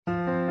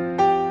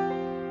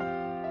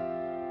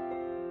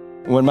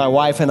When my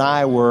wife and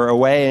I were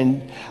away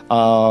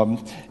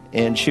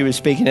and she was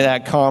speaking at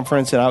that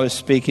conference and I was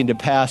speaking to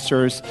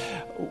pastors,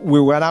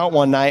 we went out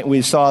one night and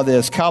we saw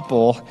this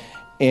couple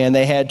and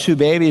they had 2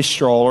 baby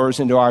strollers,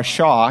 and to our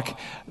shock,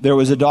 there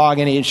was a dog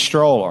in each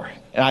stroller.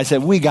 And I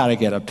said, we got to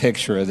get a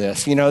picture of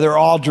this. You know, they're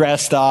all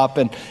dressed up,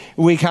 and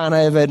we kind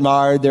of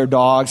admired their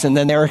dogs. And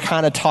then they were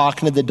kind of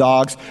talking to the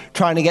dogs,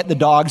 trying to get the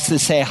dogs to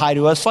say hi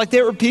to us like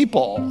they were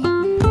people.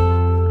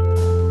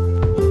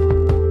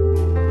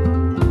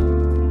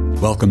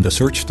 Welcome to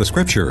Search the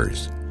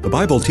Scriptures, the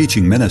Bible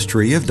teaching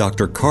ministry of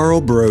Dr.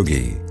 Carl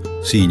Broggi,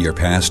 Senior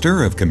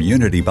Pastor of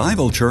Community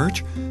Bible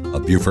Church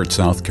of Beaufort,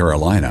 South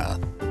Carolina.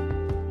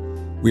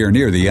 We are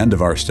near the end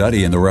of our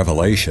study in the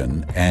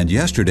Revelation, and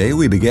yesterday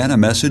we began a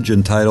message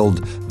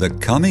entitled The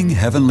Coming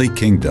Heavenly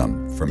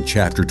Kingdom from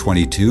chapter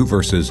 22,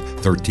 verses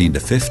 13 to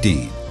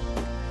 15.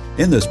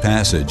 In this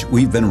passage,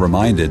 we've been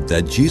reminded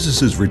that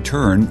Jesus'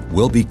 return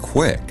will be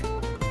quick.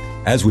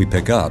 As we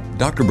pick up,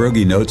 Dr.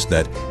 Broggi notes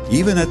that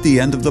even at the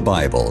end of the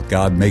Bible,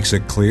 God makes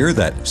it clear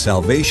that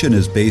salvation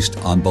is based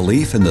on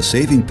belief in the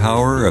saving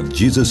power of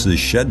Jesus'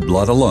 shed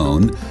blood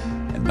alone,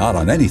 and not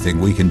on anything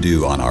we can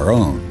do on our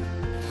own.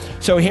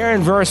 So here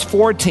in verse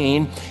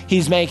 14,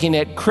 he's making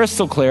it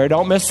crystal clear.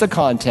 Don't miss the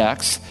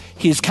context.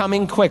 He's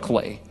coming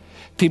quickly.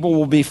 People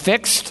will be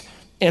fixed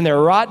in their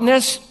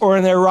rottenness or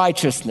in their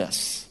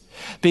righteousness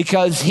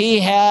because he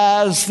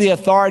has the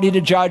authority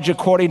to judge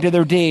according to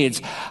their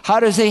deeds.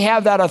 How does he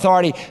have that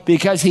authority?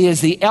 Because he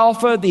is the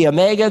Alpha, the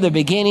Omega, the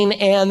beginning,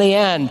 and the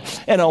end.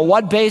 And on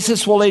what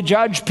basis will he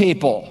judge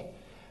people?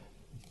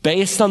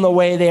 Based on the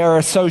way they are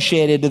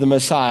associated to the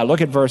Messiah. Look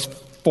at verse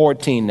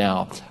 14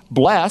 now.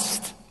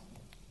 Blessed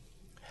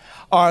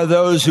are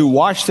those who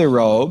wash their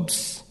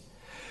robes,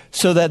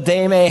 so that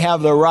they may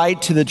have the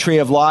right to the tree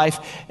of life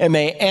and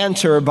may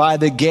enter by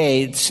the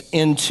gates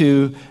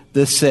into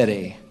the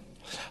city.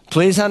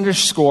 Please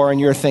underscore in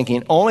your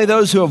thinking, only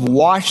those who have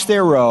washed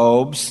their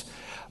robes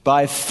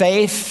by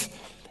faith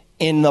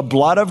in the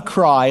blood of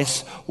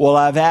Christ will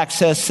have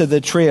access to the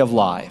tree of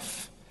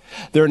life.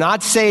 They're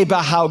not saved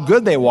by how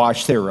good they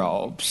wash their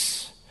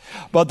robes,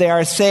 but they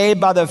are saved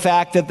by the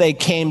fact that they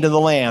came to the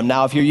Lamb.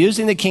 Now, if you're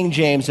using the King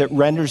James, it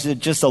renders it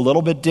just a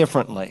little bit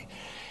differently.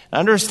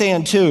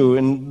 Understand, too,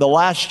 in the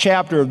last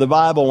chapter of the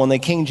Bible, when the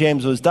King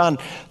James was done,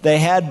 they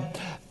had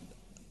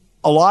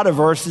a lot of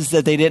verses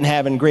that they didn't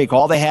have in Greek.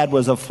 All they had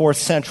was a 4th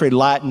century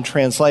Latin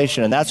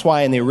translation. And that's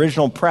why in the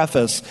original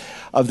preface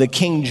of the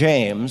King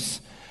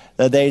James,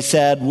 they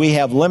said, we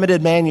have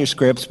limited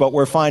manuscripts, but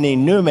we're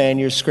finding new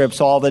manuscripts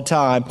all the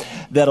time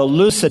that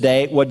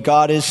elucidate what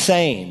God is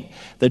saying.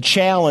 The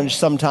challenge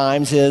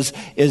sometimes is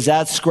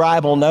that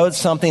scribal note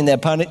something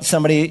that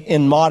somebody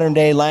in modern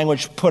day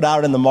language put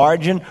out in the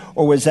margin,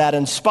 or was that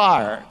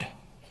inspired?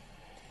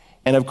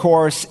 And of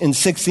course, in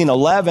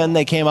 1611,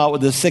 they came out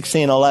with the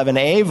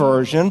 1611A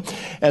version,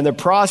 and the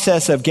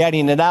process of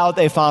getting it out,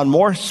 they found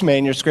more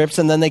manuscripts,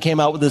 and then they came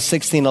out with the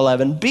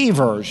 1611B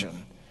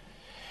version.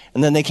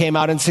 And then they came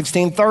out in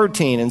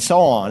 1613, and so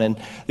on. And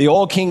the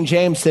Old King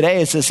James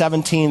today is the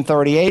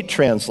 1738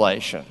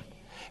 translation,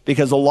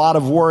 because a lot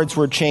of words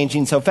were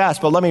changing so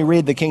fast. But let me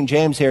read the King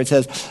James here. It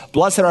says,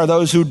 blessed are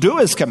those who do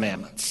his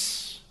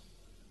commandments,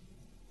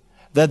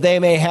 that they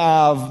may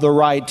have the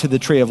right to the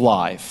tree of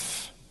life.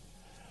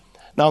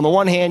 Now, on the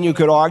one hand, you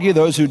could argue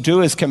those who do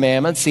his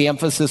commandments, the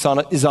emphasis on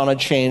it is on a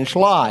changed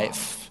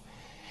life.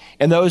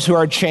 And those who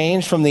are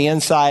changed from the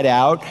inside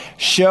out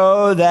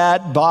show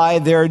that by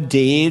their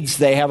deeds,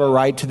 they have a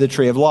right to the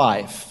tree of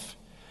life.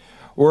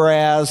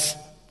 Whereas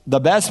the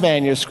best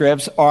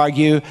manuscripts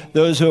argue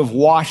those who have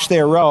washed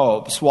their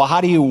robes. Well, how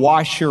do you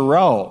wash your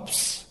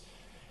robes?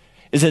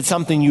 Is it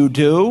something you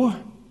do?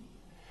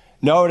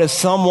 No, it is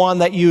someone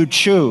that you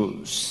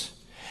choose.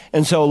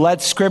 And so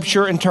let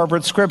Scripture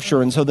interpret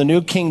Scripture. And so the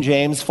New King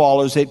James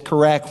follows it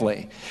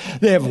correctly.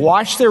 They have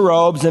washed their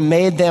robes and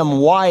made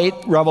them white,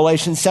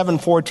 Revelation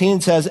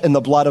 7:14 says, in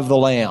the blood of the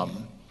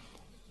Lamb.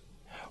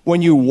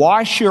 When you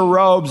wash your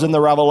robes in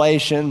the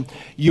Revelation,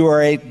 you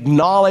are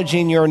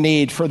acknowledging your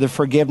need for the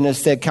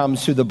forgiveness that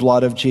comes through the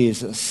blood of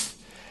Jesus.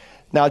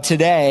 Now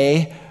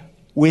today,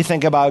 we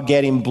think about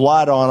getting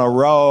blood on a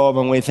robe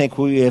and we think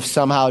we have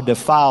somehow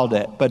defiled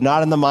it, but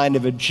not in the mind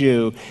of a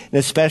Jew, and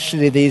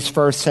especially these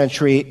first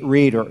century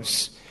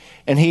readers.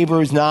 In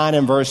Hebrews 9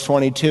 and verse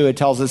 22, it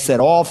tells us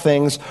that all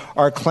things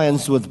are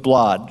cleansed with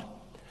blood.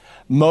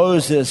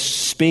 Moses,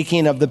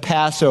 speaking of the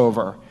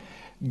Passover,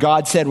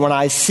 God said, when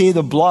I see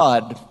the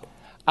blood,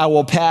 I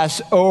will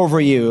pass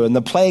over you, and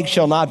the plague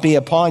shall not be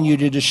upon you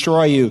to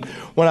destroy you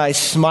when I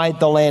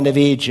smite the land of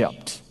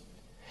Egypt.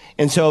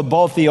 And so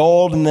both the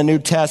Old and the New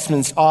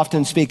Testaments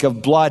often speak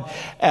of blood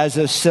as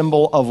a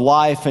symbol of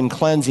life and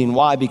cleansing.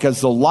 Why? Because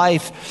the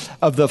life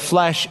of the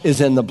flesh is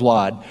in the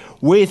blood.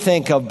 We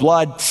think of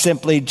blood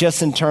simply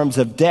just in terms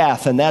of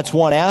death, and that's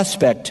one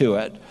aspect to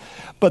it.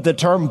 But the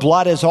term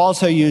blood is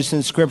also used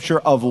in Scripture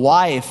of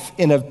life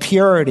and of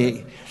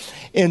purity.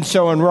 And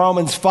so in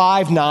Romans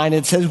 5:9,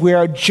 it says, we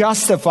are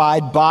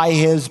justified by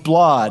his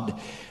blood,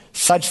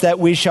 such that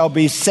we shall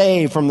be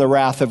saved from the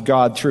wrath of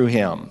God through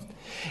him.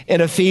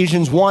 In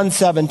Ephesians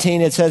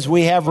 1:17, it says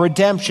we have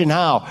redemption.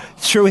 How?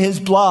 Through his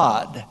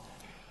blood.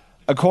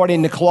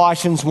 According to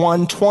Colossians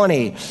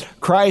 1:20,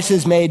 Christ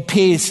has made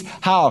peace.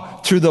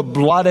 How? Through the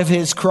blood of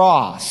his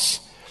cross.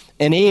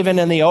 And even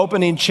in the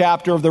opening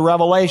chapter of the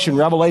Revelation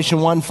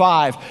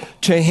 1:5,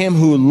 to him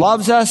who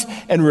loves us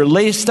and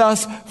released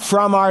us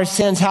from our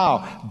sins.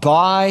 How?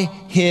 By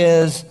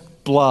his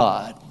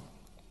blood.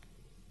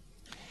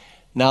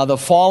 Now the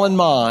fallen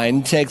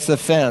mind takes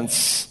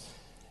offense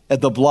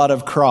at the blood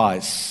of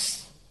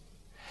Christ.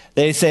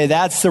 They say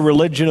that's the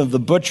religion of the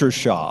butcher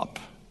shop.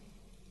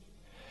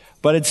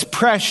 But it's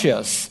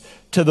precious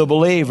to the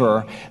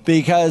believer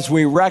because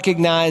we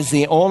recognize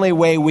the only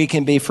way we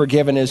can be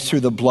forgiven is through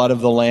the blood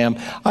of the Lamb.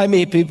 I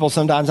meet people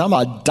sometimes, I'm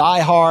a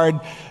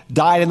diehard,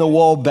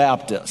 dyed-in-the-wool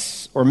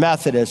Baptist or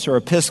Methodist or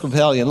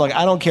Episcopalian. Look,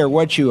 I don't care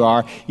what you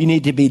are. You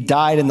need to be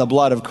dyed in the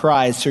blood of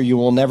Christ or you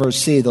will never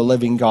see the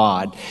living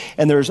God.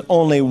 And there's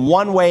only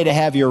one way to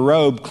have your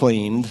robe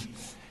cleaned,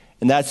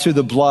 and that's through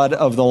the blood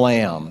of the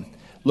Lamb.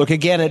 Look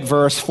again at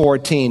verse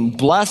 14.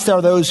 Blessed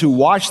are those who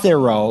wash their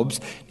robes.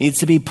 Needs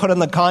to be put in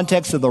the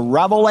context of the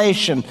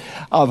revelation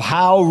of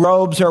how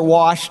robes are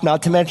washed,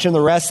 not to mention the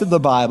rest of the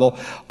Bible.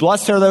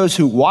 Blessed are those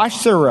who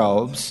wash their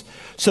robes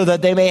so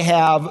that they may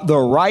have the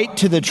right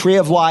to the tree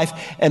of life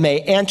and may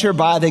enter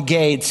by the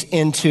gates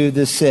into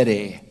the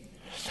city.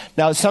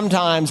 Now,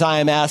 sometimes I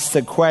am asked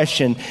the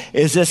question,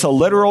 is this a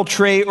literal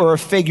tree or a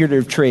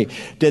figurative tree?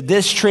 Did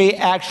this tree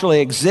actually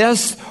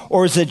exist,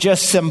 or is it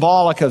just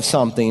symbolic of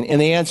something?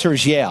 And the answer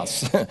is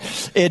yes.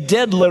 It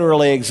did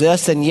literally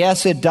exist, and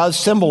yes, it does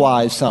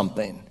symbolize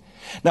something.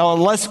 Now,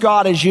 unless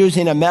God is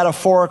using a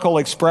metaphorical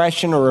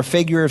expression or a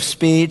figure of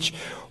speech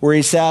where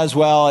he says,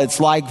 well,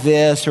 it's like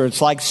this or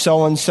it's like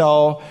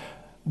so-and-so,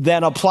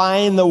 then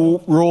applying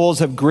the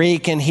rules of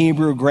Greek and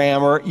Hebrew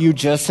grammar, you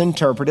just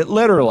interpret it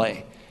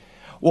literally.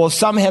 Well,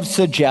 some have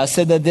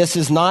suggested that this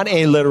is not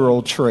a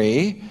literal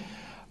tree,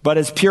 but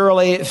it's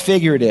purely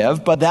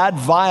figurative, but that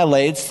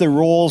violates the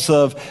rules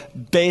of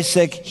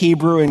basic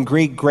Hebrew and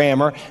Greek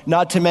grammar,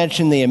 not to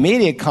mention the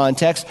immediate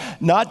context,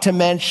 not to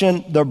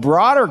mention the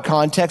broader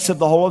context of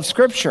the whole of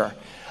Scripture.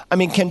 I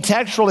mean,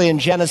 contextually in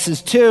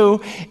Genesis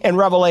 2 and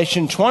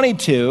Revelation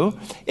 22,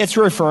 it's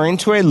referring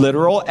to a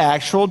literal,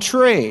 actual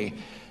tree.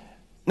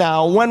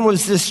 Now, when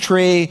was this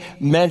tree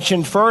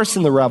mentioned first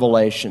in the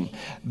Revelation?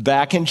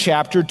 Back in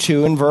chapter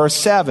 2 and verse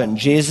 7.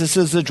 Jesus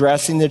is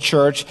addressing the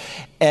church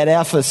at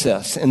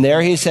Ephesus. And there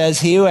he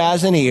says, he who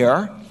has an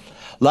ear,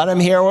 let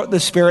him hear what the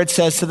Spirit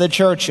says to the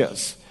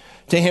churches.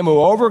 To him who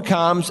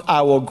overcomes,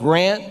 I will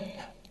grant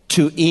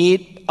to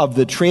eat of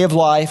the tree of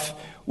life,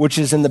 which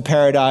is in the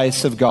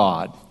paradise of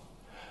God.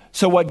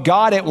 So what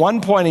God at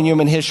one point in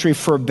human history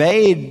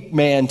forbade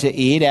man to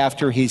eat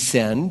after he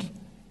sinned,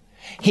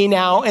 he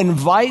now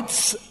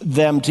invites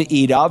them to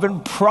eat of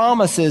and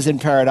promises in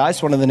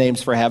paradise, one of the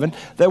names for heaven,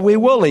 that we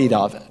will eat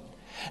of it.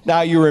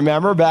 Now, you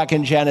remember back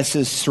in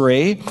Genesis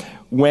 3,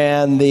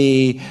 when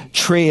the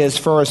tree is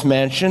first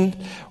mentioned,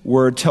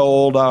 we're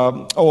told,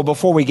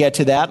 before we get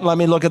to that, let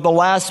me look at the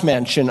last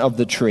mention of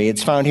the tree.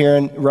 It's found here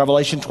in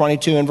Revelation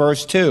 22 and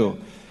verse 2.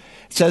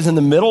 It says, in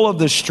the middle of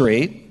the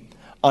street,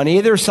 on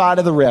either side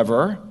of the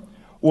river,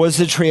 was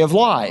the tree of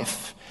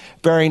life,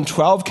 bearing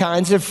 12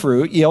 kinds of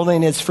fruit,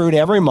 yielding its fruit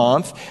every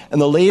month,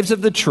 and the leaves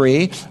of the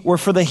tree were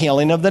for the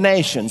healing of the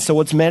nations. So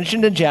what's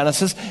mentioned in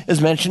Genesis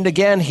is mentioned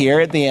again here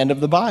at the end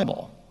of the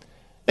Bible.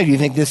 And do you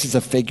think this is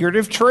a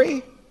figurative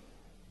tree?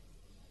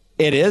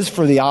 It is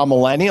for the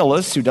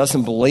amillennialist who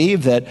doesn't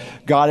believe that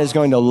God is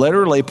going to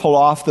literally pull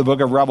off the book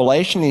of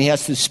Revelation and he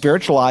has to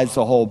spiritualize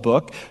the whole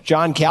book.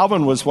 John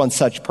Calvin was one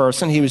such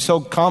person. He was so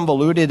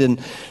convoluted in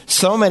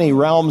so many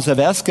realms of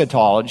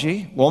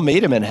eschatology. We'll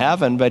meet him in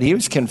heaven, but he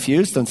was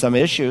confused on some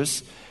issues.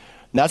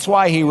 And that's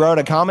why he wrote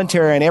a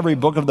commentary on every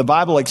book of the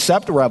Bible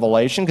except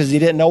Revelation, because he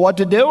didn't know what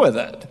to do with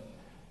it.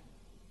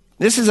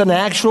 This is an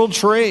actual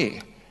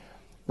tree.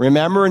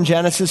 Remember in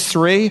Genesis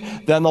 3,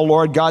 then the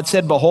Lord God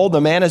said, behold,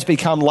 the man has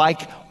become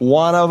like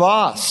one of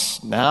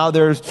us. Now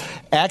there's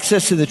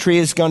access to the tree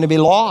is going to be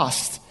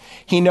lost.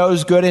 He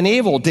knows good and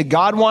evil. Did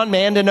God want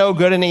man to know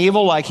good and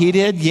evil like he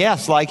did?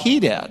 Yes, like he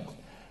did.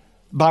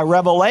 By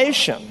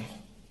revelation,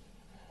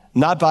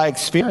 not by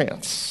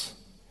experience.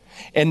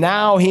 And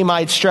now he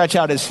might stretch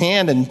out his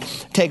hand and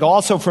take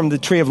also from the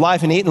tree of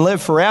life and eat and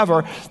live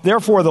forever.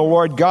 Therefore, the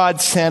Lord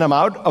God sent him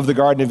out of the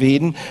Garden of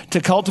Eden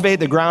to cultivate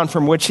the ground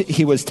from which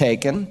he was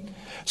taken.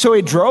 So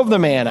he drove the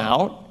man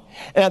out.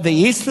 And at the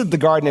east of the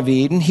Garden of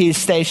Eden, he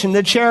stationed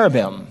the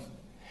cherubim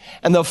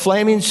and the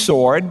flaming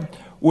sword,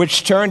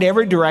 which turned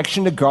every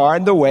direction to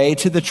guard the way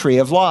to the tree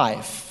of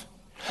life.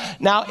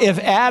 Now, if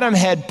Adam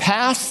had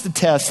passed the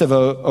test of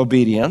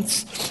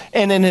obedience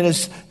and in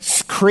his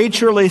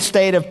creaturely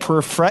state of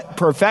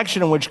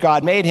perfection in which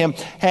God made him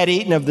had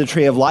eaten of the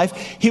tree of life,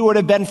 he would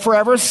have been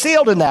forever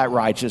sealed in that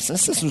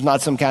righteousness. This was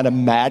not some kind of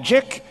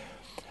magic,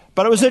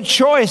 but it was a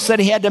choice that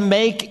he had to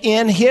make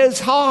in his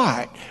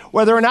heart,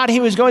 whether or not he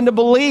was going to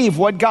believe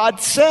what God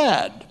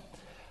said.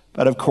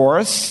 But of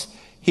course,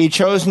 he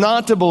chose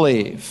not to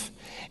believe.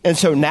 And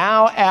so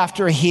now,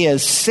 after he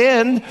has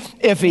sinned,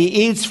 if he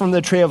eats from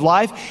the tree of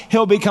life,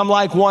 he'll become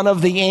like one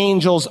of the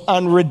angels,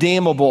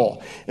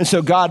 unredeemable. And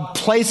so God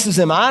places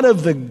him out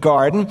of the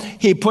garden.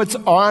 He puts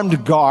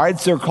armed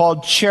guards. They're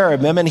called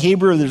cherubim. In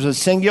Hebrew, there's a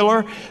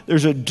singular,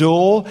 there's a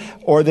dual,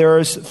 or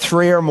there's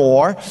three or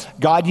more.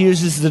 God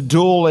uses the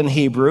dual in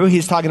Hebrew.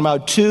 He's talking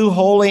about two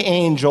holy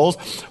angels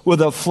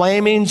with a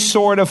flaming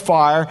sword of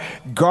fire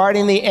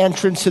guarding the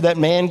entrance so that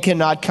man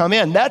cannot come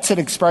in. That's an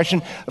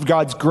expression of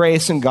God's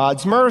grace and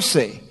God's mercy.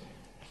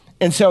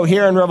 And so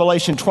here in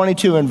Revelation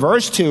 22 and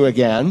verse 2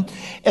 again,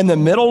 in the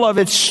middle of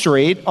its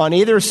street, on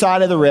either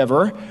side of the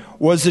river,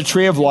 was the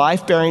tree of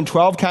life, bearing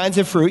 12 kinds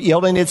of fruit,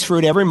 yielding its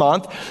fruit every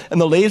month. And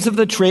the leaves of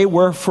the tree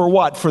were for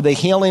what? For the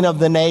healing of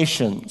the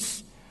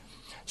nations.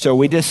 So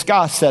we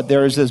discussed that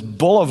there is this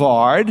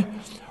boulevard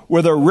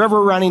with a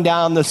river running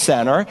down the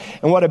center,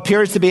 and what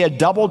appears to be a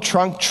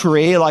double-trunk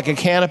tree, like a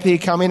canopy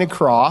coming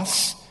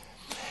across.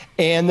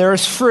 And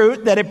there's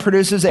fruit that it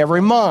produces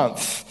every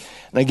month.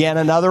 And again,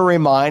 another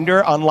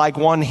reminder, unlike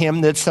one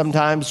hymn that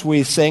sometimes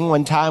we sing,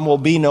 when time will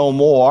be no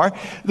more,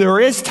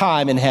 there is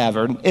time in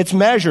heaven. It's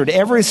measured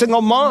every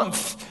single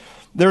month.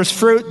 There's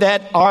fruit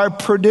that are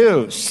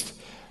produced.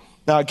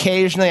 Now,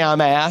 occasionally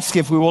I'm asked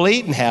if we will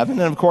eat in heaven.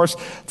 And of course,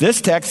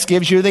 this text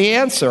gives you the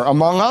answer,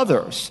 among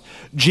others.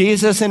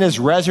 Jesus in his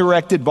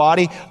resurrected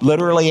body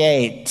literally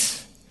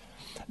ate.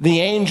 The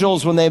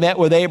angels, when they met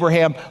with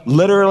Abraham,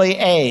 literally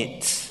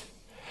ate.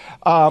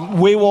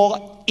 We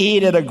will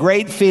eat at a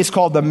great feast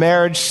called the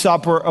marriage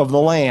supper of the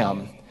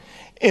Lamb.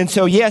 And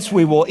so, yes,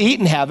 we will eat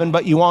in heaven,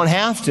 but you won't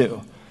have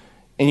to.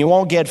 And you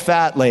won't get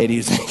fat,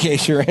 ladies, in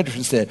case you're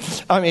interested.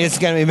 I mean, it's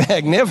going to be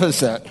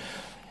magnificent.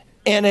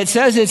 And it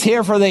says it's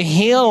here for the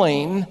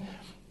healing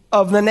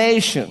of the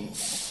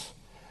nations.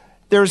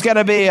 There's going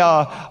to be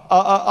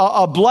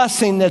a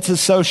blessing that's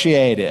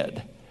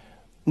associated.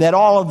 That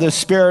all of the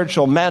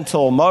spiritual,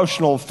 mental,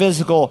 emotional,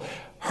 physical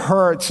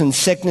hurts and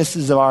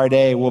sicknesses of our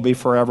day will be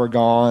forever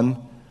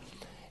gone.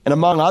 And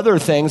among other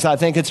things, I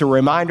think it's a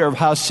reminder of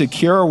how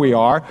secure we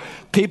are.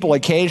 People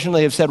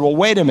occasionally have said, well,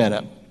 wait a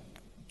minute.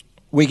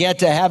 We get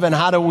to heaven,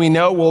 how do we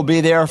know we'll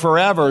be there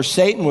forever?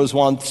 Satan was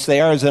once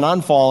there as an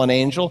unfallen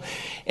angel,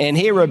 and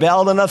he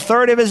rebelled, and a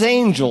third of his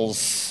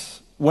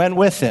angels went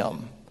with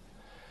him.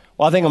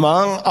 Well, I think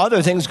among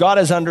other things, God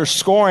is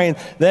underscoring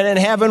that in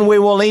heaven we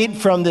will eat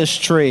from this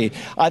tree.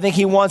 I think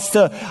he wants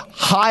to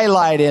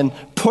highlight and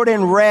put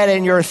in red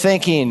in your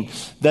thinking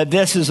that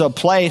this is a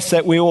place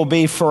that we will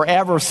be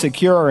forever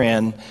secure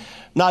in.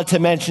 Not to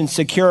mention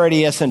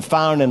security isn't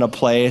found in a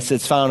place,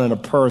 it's found in a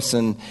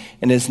person,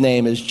 and his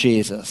name is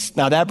Jesus.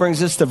 Now that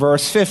brings us to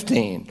verse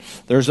 15.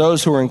 There's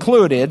those who are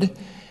included,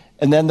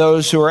 and then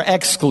those who are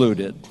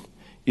excluded.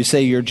 You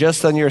say you're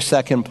just on your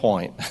second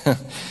point.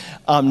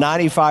 I'm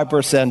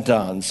 95%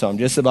 done, so I'm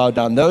just about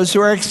done. Those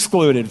who are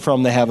excluded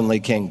from the heavenly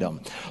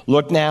kingdom.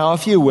 Look now,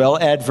 if you will,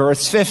 at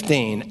verse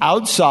 15.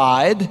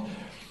 Outside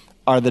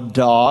are the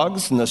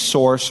dogs and the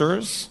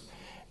sorcerers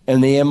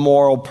and the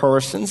immoral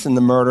persons and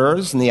the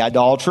murderers and the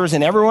idolaters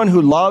and everyone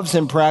who loves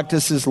and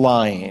practices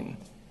lying.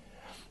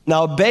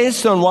 Now,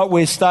 based on what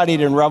we studied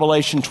in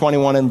Revelation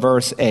 21 and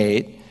verse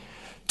 8,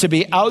 to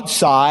be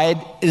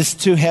outside is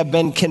to have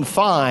been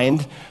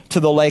confined to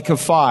the lake of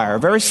fire.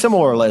 Very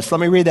similar list. Let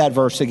me read that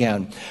verse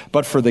again.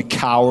 But for the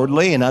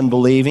cowardly and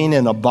unbelieving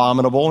and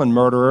abominable and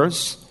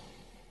murderers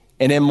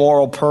and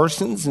immoral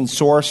persons and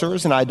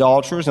sorcerers and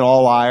idolaters and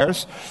all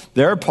liars,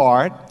 their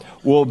part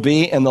will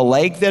be in the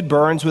lake that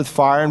burns with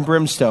fire and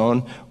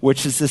brimstone,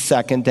 which is the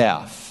second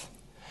death.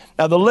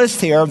 Now, the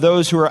list here of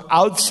those who are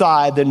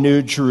outside the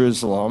New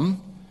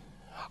Jerusalem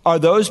are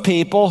those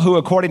people who,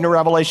 according to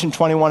Revelation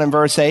 21 and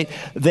verse 8,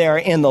 they're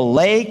in the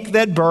lake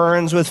that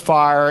burns with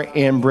fire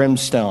and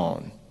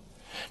brimstone.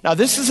 Now,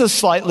 this is a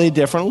slightly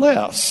different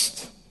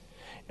list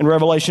in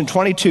Revelation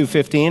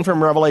 22:15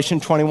 from Revelation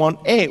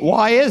 21:8.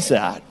 Why is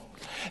that?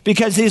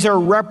 Because these are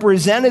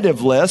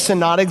representative lists and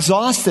not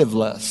exhaustive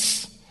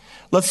lists.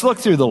 Let's look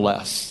through the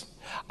list.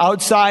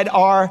 Outside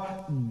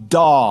are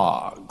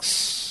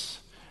dogs.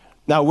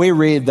 Now, we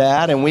read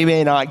that, and we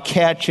may not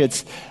catch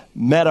its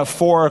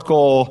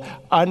metaphorical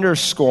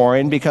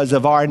underscoring because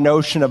of our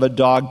notion of a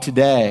dog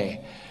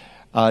today.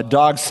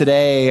 Dogs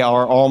today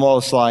are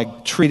almost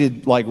like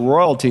treated like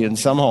royalty in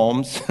some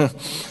homes.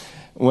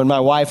 When my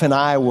wife and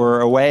I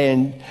were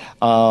away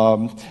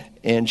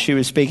and she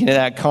was speaking at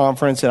that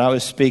conference and I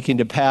was speaking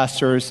to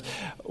pastors,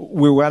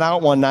 we went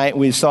out one night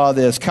and we saw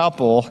this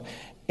couple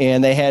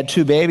and they had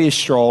two baby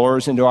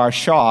strollers, and to our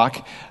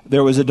shock,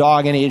 there was a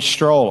dog in each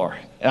stroller.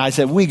 And I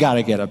said, we got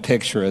to get a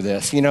picture of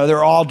this. You know,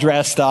 they're all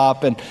dressed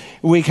up, and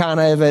we kind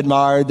of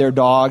admired their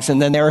dogs.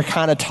 And then they were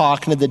kind of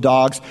talking to the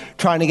dogs,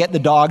 trying to get the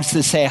dogs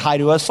to say hi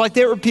to us like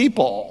they were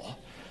people.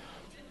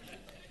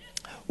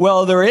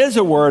 Well, there is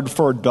a word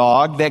for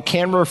dog that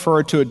can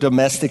refer to a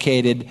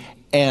domesticated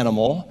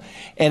animal.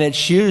 And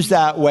it's used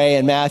that way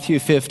in Matthew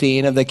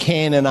 15 of the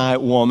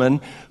Canaanite woman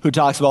who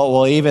talks about,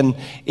 well, even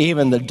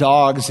the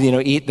dogs,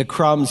 eat the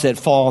crumbs that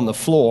fall on the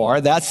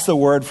floor. That's the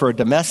word for a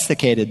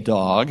domesticated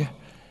dog.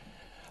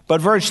 But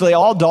virtually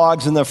all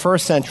dogs in the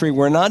first century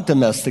were not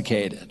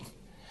domesticated.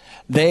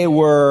 They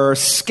were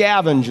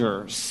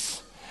scavengers.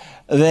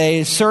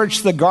 They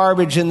searched the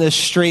garbage in the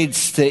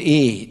streets to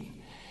eat.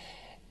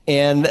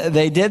 And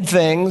they did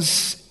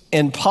things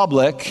in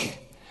public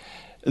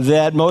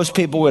that most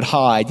people would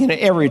hide. You know,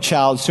 every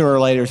child sooner or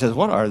later says,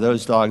 what are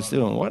those dogs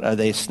doing? What are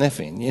they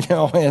sniffing? You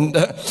know, and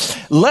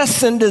less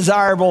than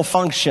desirable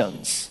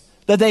functions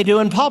that they do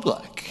in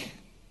public.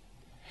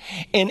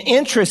 And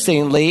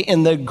interestingly,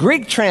 in the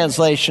Greek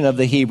translation of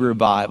the Hebrew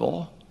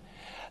Bible,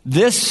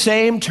 this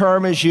same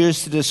term is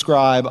used to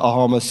describe a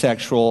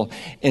homosexual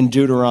in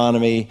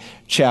Deuteronomy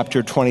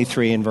chapter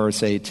 23 and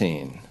verse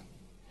 18.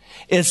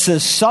 It's a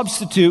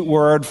substitute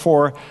word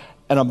for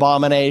an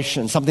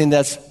abomination, something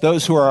that's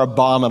those who are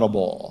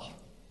abominable.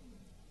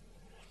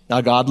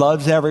 Now, God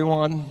loves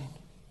everyone.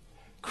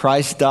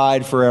 Christ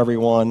died for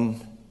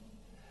everyone.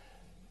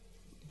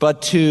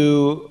 But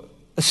to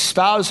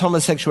espouse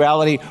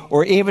homosexuality,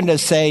 or even to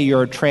say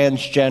you're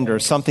transgender,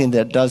 something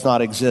that does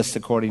not exist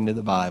according to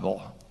the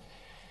Bible,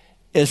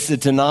 is to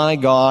deny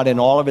God and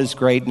all of his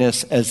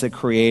greatness as the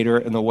creator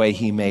and the way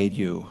he made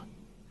you.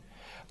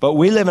 But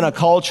we live in a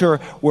culture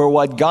where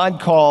what God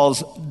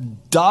calls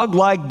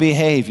dog-like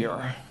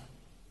behavior,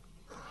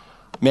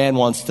 man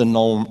wants to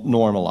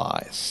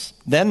normalize.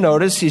 Then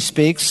notice he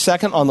speaks,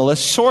 second on the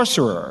list,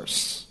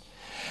 sorcerers.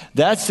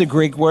 That's the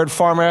Greek word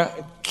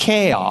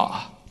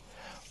pharmakeia,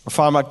 or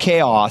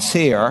pharmakeos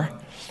here,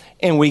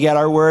 and we get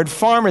our word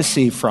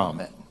pharmacy from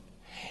it.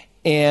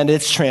 And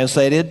it's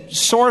translated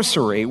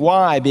sorcery.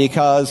 Why?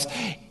 Because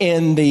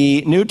in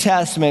the New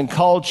Testament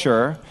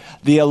culture,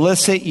 the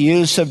illicit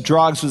use of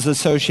drugs was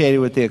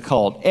associated with the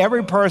occult.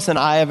 Every person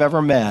I have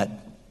ever met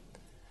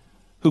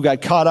who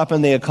got caught up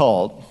in the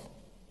occult,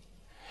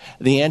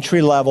 the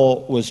entry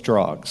level was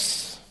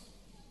drugs.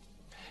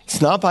 It's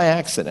not by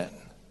accident.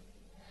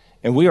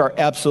 And we are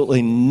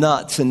absolutely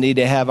nuts and need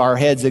to have our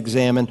heads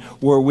examined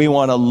where we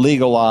want to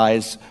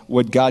legalize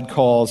what God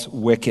calls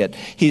wicked.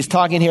 He's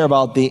talking here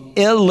about the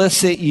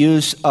illicit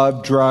use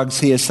of drugs.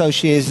 He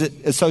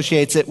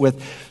associates it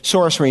with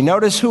sorcery.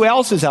 Notice who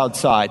else is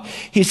outside.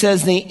 He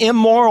says the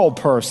immoral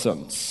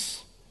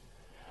persons.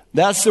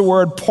 That's the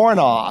word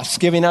pornos,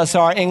 giving us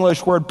our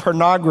English word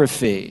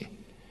pornography.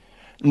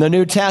 And the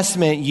New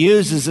Testament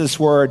uses this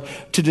word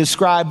to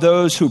describe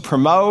those who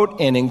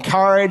promote and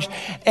encourage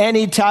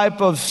any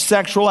type of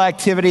sexual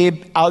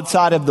activity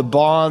outside of the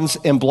bonds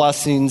and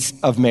blessings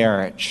of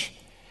marriage.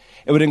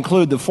 It would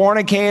include the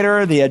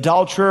fornicator, the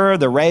adulterer,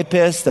 the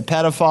rapist, the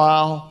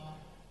pedophile,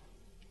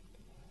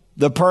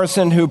 the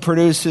person who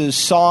produces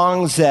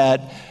songs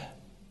that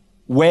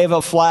wave a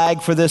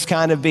flag for this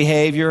kind of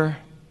behavior,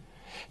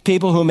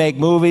 people who make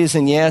movies,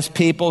 and yes,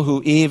 people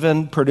who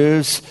even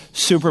produce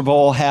Super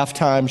Bowl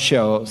halftime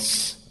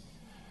shows.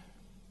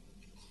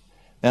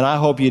 And I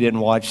hope you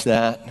didn't watch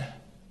that.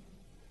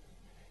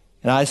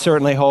 And I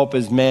certainly hope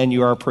as men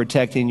you are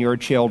protecting your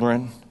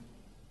children,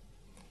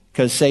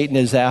 because Satan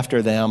is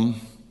after them.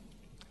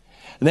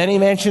 And then he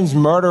mentions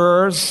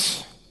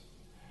murderers.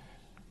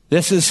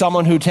 This is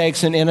someone who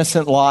takes an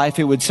innocent life.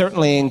 It would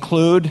certainly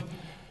include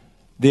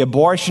the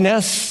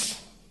abortionists,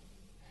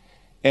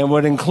 and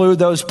would include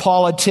those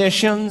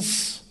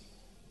politicians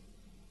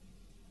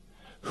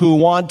who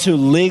want to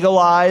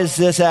legalize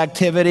this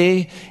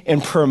activity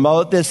and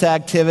promote this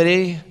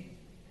activity.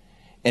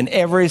 And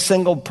every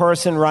single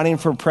person running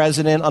for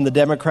president on the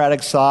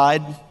Democratic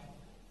side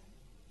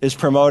is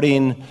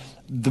promoting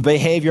the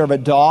behavior of a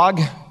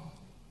dog,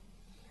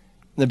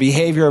 the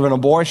behavior of an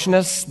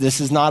abortionist. This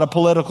is not a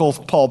political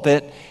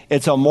pulpit.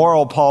 It's a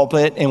moral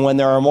pulpit. And when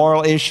there are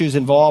moral issues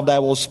involved, I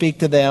will speak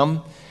to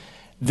them.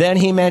 Then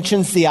he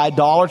mentions the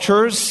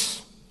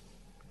idolaters.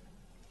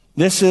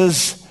 This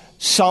is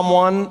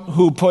someone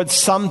who puts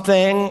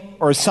something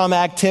or some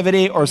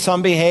activity or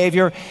some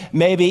behavior,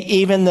 maybe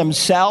even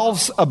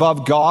themselves,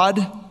 above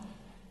God.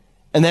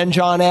 And then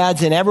John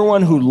adds, and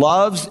everyone who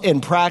loves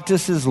and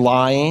practices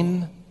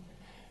lying.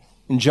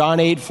 In John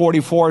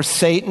 8:44,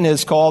 Satan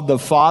is called the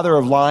father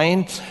of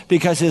lying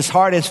because his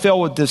heart is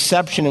filled with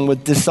deception and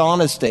with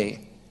dishonesty.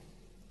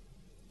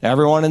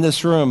 Everyone in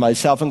this room,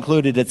 myself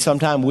included, at some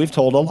time we've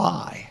told a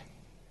lie.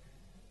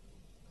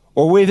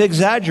 Or we've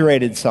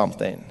exaggerated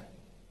something.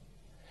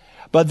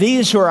 But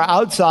these who are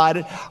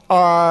outside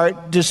are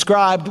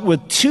described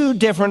with two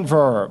different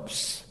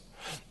verbs.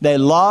 They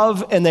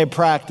love and they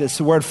practice.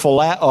 The word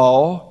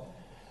phileo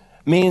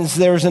means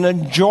there's an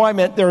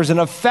enjoyment, there's an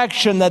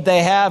affection that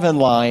they have in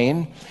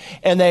lying,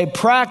 and they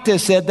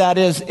practice it. That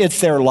is, it's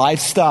their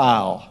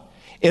lifestyle.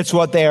 It's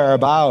what they are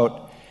about.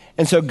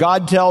 And so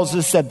God tells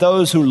us that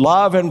those who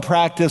love and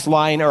practice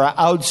lying are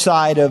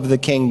outside of the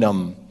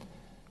kingdom.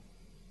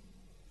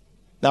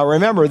 Now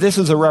remember, this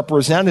is a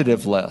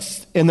representative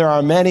list, and there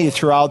are many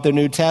throughout the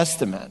New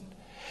Testament.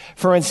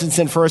 For instance,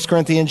 in 1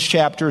 Corinthians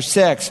chapter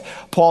 6,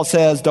 Paul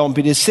says, don't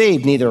be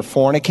deceived, neither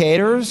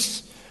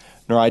fornicators,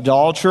 nor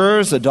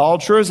idolaters,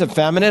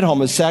 effeminate,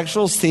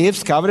 homosexuals,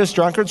 thieves, covetous,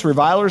 drunkards,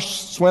 revilers,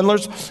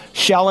 swindlers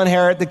shall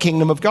inherit the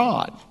kingdom of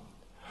God.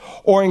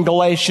 Or in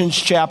Galatians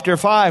chapter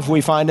 5,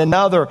 we find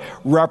another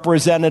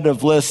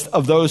representative list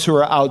of those who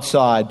are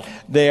outside.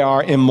 They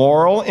are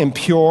immoral,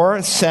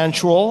 impure,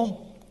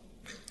 sensual.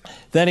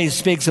 Then he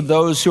speaks of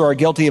those who are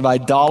guilty of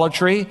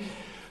idolatry,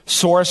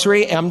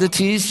 sorcery,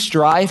 enmities,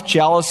 strife,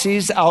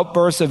 jealousies,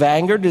 outbursts of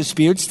anger,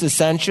 disputes,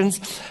 dissensions,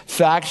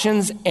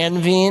 factions,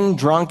 envying,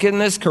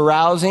 drunkenness,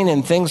 carousing,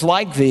 and things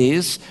like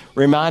these,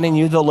 reminding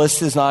you the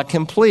list is not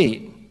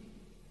complete.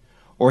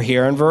 Or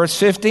here in verse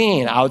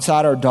 15,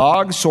 outside are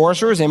dogs,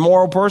 sorcerers,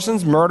 immoral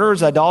persons,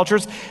 murderers,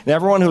 idolaters, and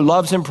everyone who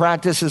loves and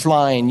practices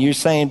lying. You're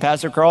saying,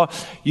 Pastor Carl,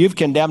 you've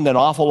condemned an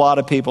awful lot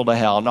of people to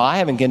hell. No, I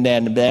haven't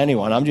condemned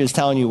anyone. I'm just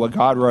telling you what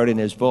God wrote in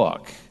his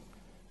book.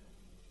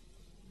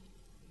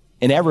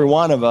 And every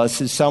one of us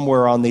is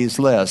somewhere on these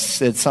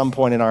lists at some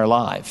point in our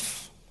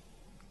life.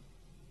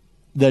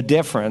 The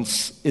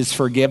difference is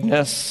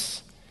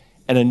forgiveness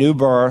and a new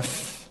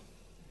birth.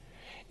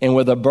 And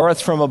with a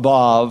birth from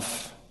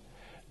above,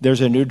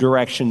 there's a new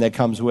direction that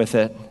comes with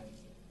it.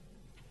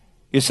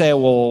 You say,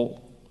 well,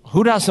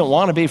 who doesn't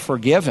want to be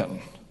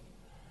forgiven?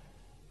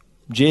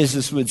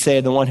 Jesus would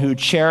say, the one who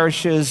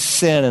cherishes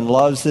sin and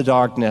loves the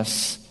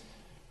darkness.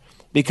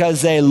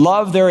 Because they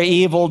love their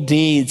evil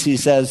deeds, he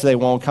says, they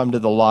won't come to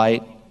the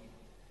light.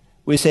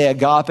 We say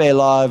agape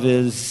love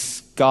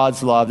is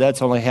God's love.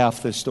 That's only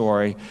half the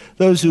story.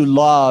 Those who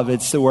love,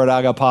 it's the word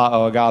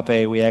agapao,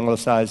 agape, we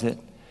anglicize it.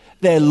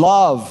 They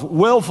love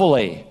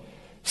willfully.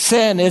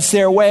 Sin is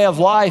their way of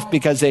life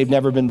because they've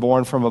never been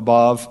born from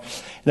above.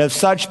 And of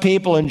such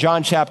people, in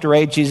John chapter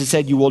 8, Jesus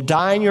said, you will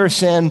die in your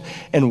sin,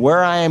 and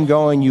where I am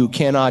going, you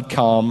cannot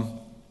come.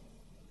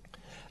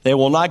 They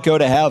will not go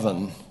to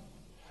heaven.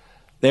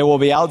 They will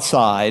be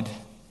outside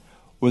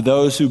with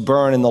those who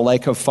burn in the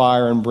lake of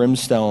fire and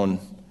brimstone.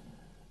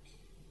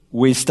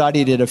 We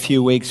studied it a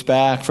few weeks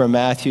back from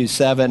Matthew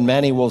 7.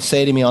 Many will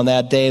say to me on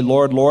that day,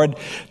 Lord, Lord,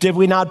 did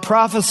we not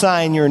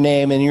prophesy in your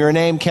name, and in your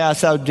name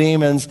cast out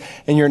demons,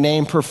 and your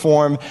name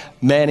perform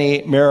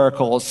many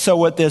miracles? So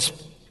with this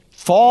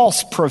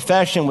false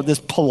profession, with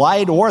this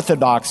polite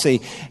orthodoxy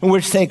in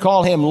which they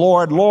call him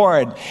Lord,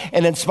 Lord,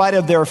 and in spite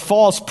of their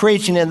false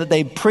preaching and that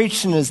they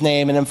preached in his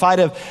name, and in spite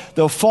of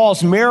the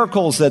false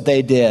miracles that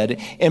they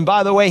did, and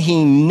by the way,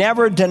 he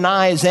never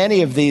denies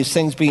any of these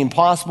things being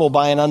possible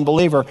by an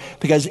unbeliever,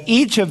 because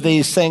each of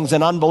these things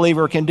an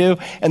unbeliever can do,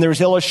 and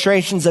there's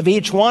illustrations of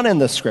each one in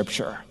the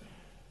scripture.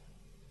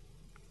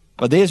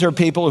 But these are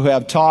people who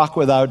have talk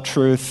without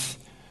truth,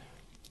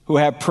 who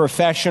have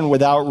profession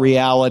without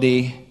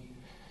reality,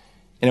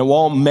 and it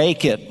won't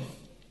make it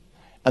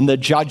in the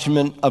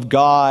judgment of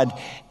God.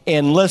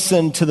 And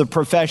listen to the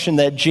profession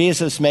that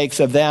Jesus makes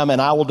of them,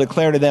 and I will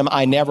declare to them,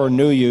 I never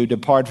knew you.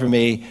 Depart from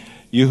me,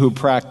 you who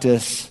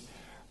practice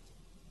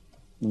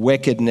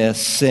wickedness,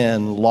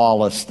 sin,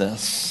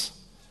 lawlessness.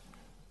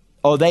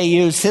 Oh, they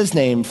use his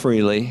name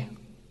freely,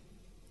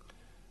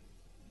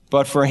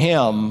 but for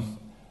him,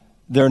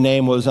 their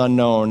name was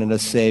unknown in a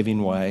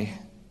saving way.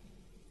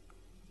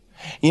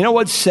 You know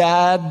what's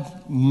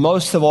sad?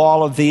 Most of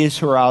all of these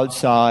who are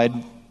outside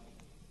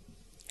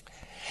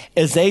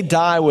is they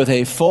die with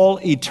a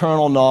full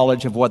eternal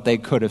knowledge of what they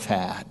could have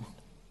had.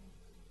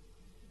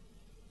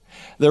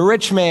 The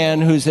rich man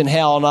who's in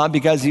hell, not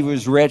because he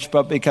was rich,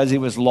 but because he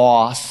was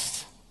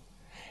lost,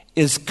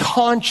 is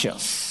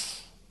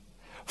conscious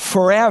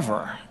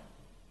forever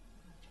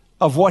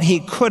of what he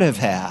could have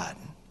had.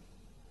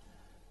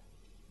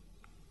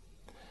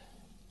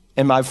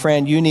 And my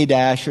friend, you need to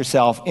ask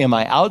yourself, am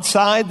I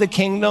outside the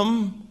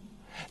kingdom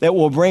that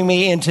will bring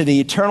me into the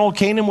eternal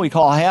kingdom we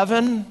call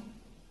heaven?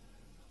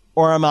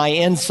 Or am I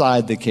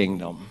inside the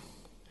kingdom?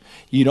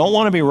 You don't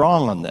want to be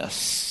wrong on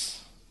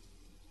this.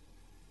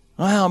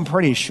 Well, I'm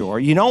pretty sure.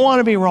 You don't want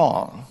to be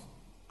wrong.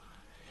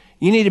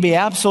 You need to be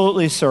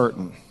absolutely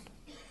certain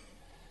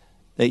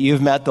that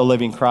you've met the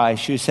living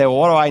Christ. You say, well,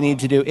 what do I need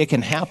to do? It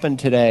can happen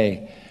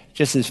today.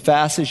 Just as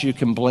fast as you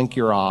can blink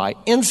your eye.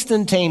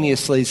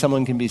 Instantaneously,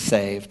 someone can be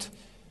saved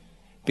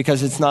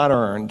because it's not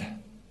earned.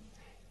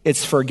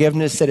 It's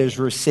forgiveness that is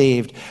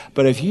received.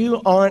 But if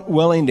you aren't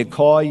willing to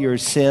call your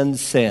sin,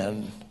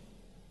 sin,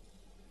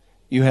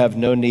 you have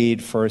no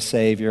need for a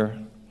Savior.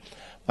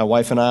 My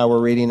wife and I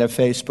were reading a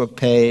Facebook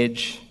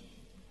page.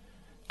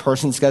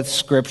 Person's got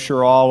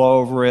scripture all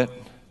over it,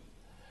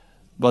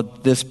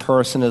 but this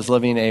person is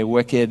living a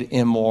wicked,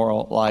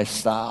 immoral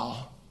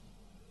lifestyle.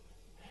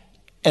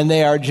 And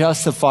they are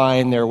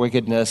justifying their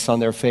wickedness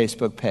on their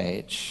Facebook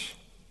page.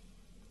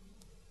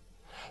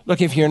 Look,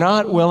 if you're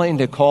not willing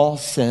to call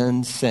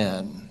sin,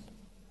 sin,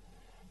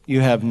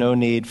 you have no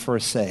need for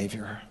a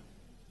Savior.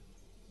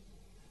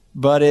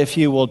 But if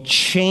you will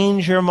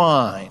change your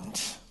mind,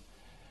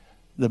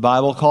 the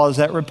Bible calls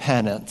that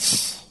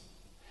repentance,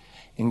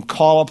 and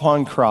call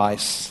upon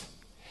Christ,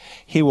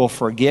 he will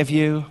forgive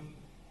you,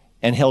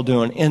 and he'll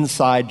do an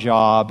inside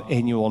job,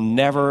 and you will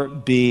never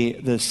be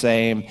the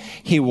same.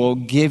 He will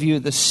give you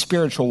the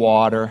spiritual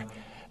water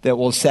that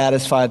will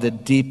satisfy the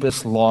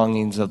deepest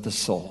longings of the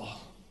soul.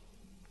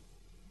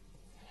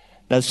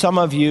 Now, some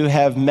of you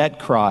have met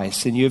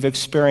Christ, and you've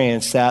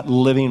experienced that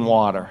living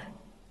water.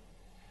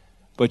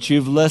 But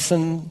you've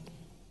listened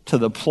to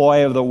the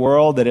ploy of the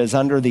world that is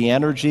under the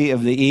energy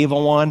of the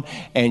evil one,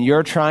 and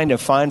you're trying to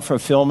find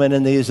fulfillment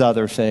in these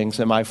other things,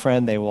 and my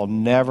friend, they will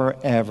never,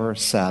 ever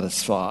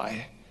satisfy.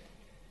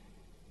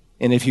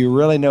 And if you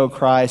really know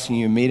Christ and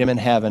you meet him in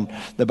heaven,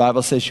 the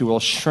Bible says you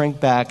will shrink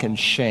back in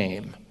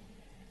shame,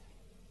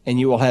 and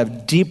you will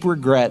have deep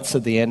regrets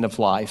at the end of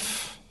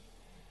life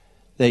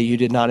that you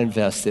did not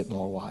invest it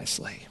more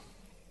wisely.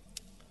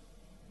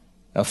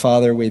 Now,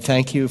 Father, we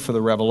thank you for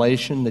the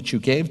revelation that you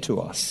gave to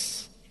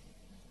us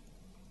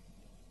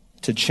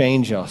to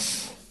change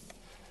us,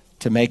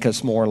 to make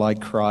us more like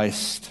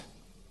Christ.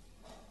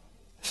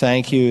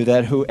 Thank you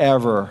that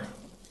whoever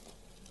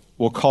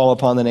will call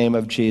upon the name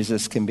of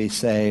Jesus can be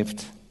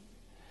saved.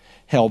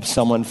 Help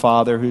someone,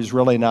 Father, who's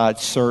really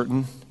not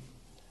certain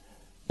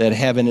that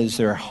heaven is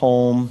their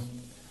home.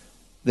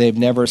 They've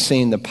never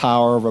seen the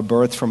power of a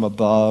birth from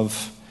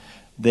above.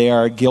 They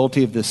are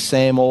guilty of the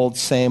same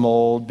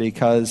old,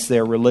 because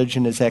their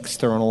religion is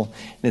external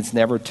and it's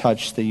never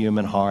touched the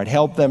human heart.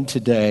 Help them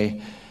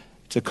today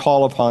to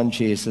call upon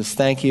Jesus.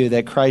 Thank you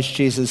that Christ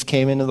Jesus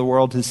came into the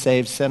world to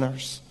save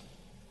sinners.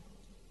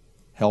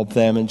 Help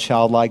them in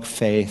childlike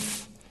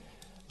faith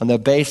on the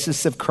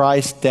basis of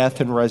Christ's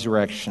death and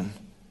resurrection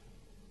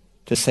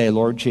to say,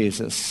 Lord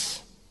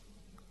Jesus,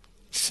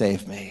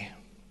 save me.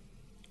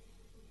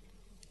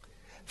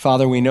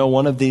 Father, we know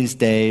one of these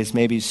days,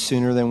 maybe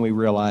sooner than we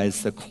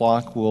realize, the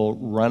clock will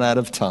run out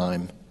of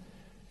time.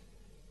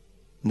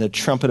 And the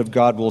trumpet of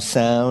God will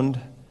sound.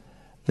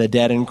 The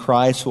dead in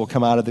Christ will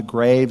come out of the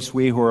graves.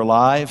 We who are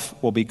alive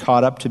will be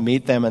caught up to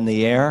meet them in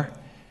the air.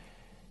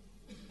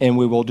 And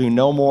we will do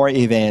no more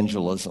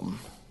evangelism.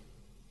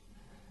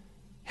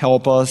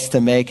 Help us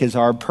to make as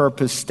our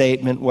purpose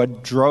statement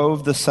what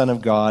drove the Son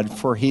of God,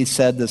 for he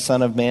said the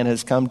Son of Man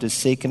has come to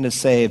seek and to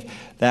save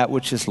that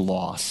which is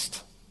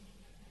lost.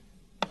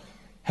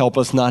 Help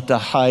us not to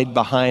hide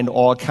behind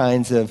all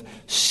kinds of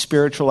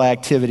spiritual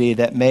activity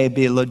that may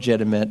be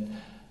legitimate,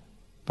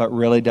 but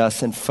really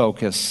doesn't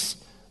focus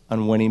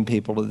on winning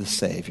people to the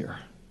Savior.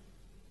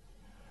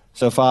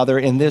 So, Father,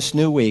 in this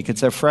new week,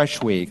 it's a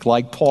fresh week.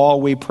 Like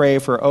Paul, we pray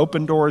for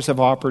open doors of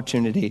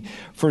opportunity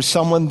for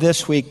someone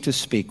this week to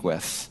speak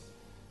with.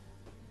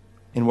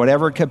 In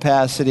whatever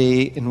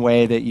capacity and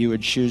way that you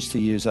would choose to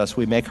use us,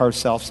 we make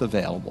ourselves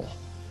available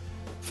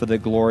for the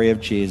glory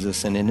of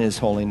Jesus. And in his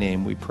holy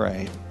name we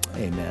pray.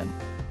 Amen.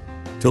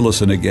 To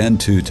listen again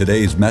to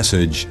today's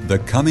message, The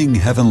Coming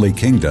Heavenly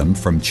Kingdom,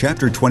 from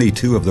chapter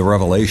 22 of the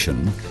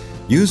Revelation,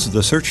 use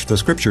the Search the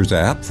Scriptures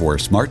app for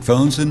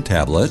smartphones and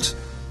tablets,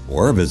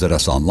 or visit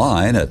us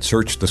online at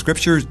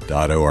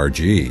searchthescriptures.org.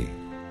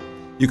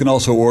 You can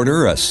also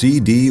order a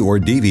CD or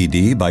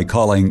DVD by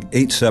calling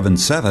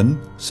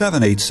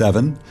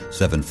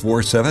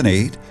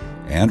 877-787-7478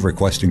 and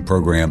requesting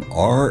program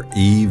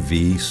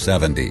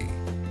REV70.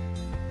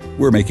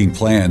 We're making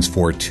plans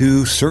for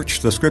 2 Search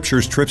the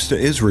Scriptures trips to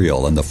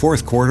Israel in the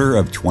fourth quarter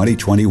of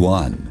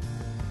 2021.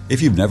 If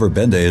you've never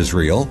been to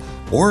Israel,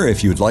 or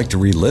if you'd like to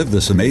relive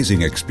this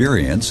amazing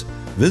experience,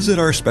 visit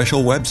our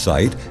special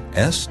website,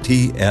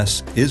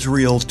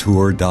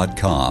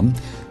 stsisraeltour.com,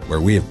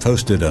 where we have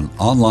posted an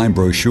online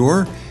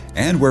brochure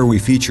and where we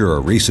feature a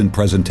recent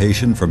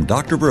presentation from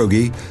Dr.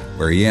 Broggi,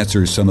 where he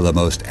answers some of the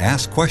most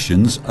asked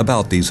questions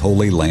about these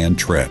Holy Land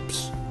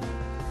trips.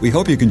 We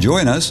hope you can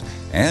join us,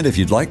 and if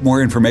you'd like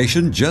more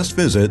information, just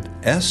visit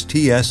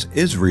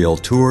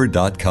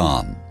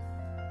stsisraeltour.com.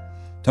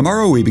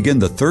 Tomorrow we begin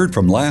the third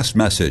from last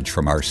message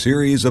from our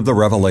series of the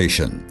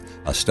Revelation,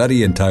 a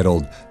study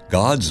entitled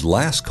God's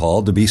Last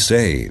Call to be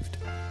Saved.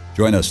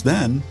 Join us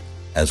then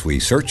as we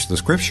search the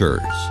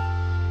Scriptures.